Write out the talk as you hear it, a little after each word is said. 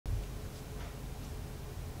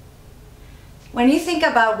When you think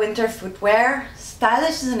about winter footwear,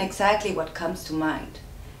 stylish isn't exactly what comes to mind.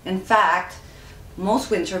 In fact, most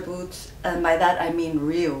winter boots, and by that I mean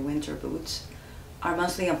real winter boots, are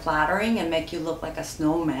mostly unflattering and make you look like a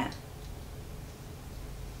snowman.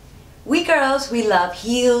 We girls, we love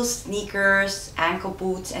heels, sneakers, ankle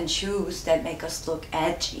boots, and shoes that make us look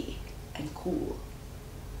edgy and cool.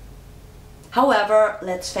 However,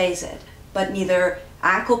 let's face it, but neither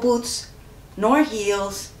ankle boots nor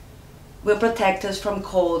heels will protect us from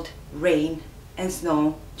cold, rain, and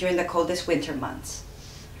snow during the coldest winter months.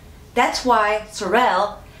 That's why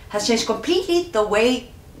Sorel has changed completely the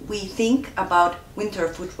way we think about winter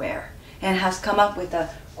footwear and has come up with the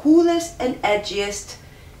coolest and edgiest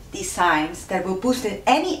designs that will boost in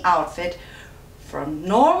any outfit from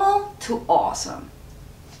normal to awesome.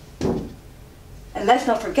 And let's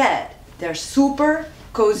not forget, they're super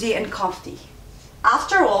cozy and comfy.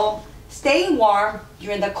 After all, staying warm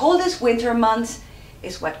during the coldest winter months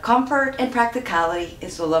is what comfort and practicality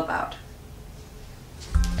is all about.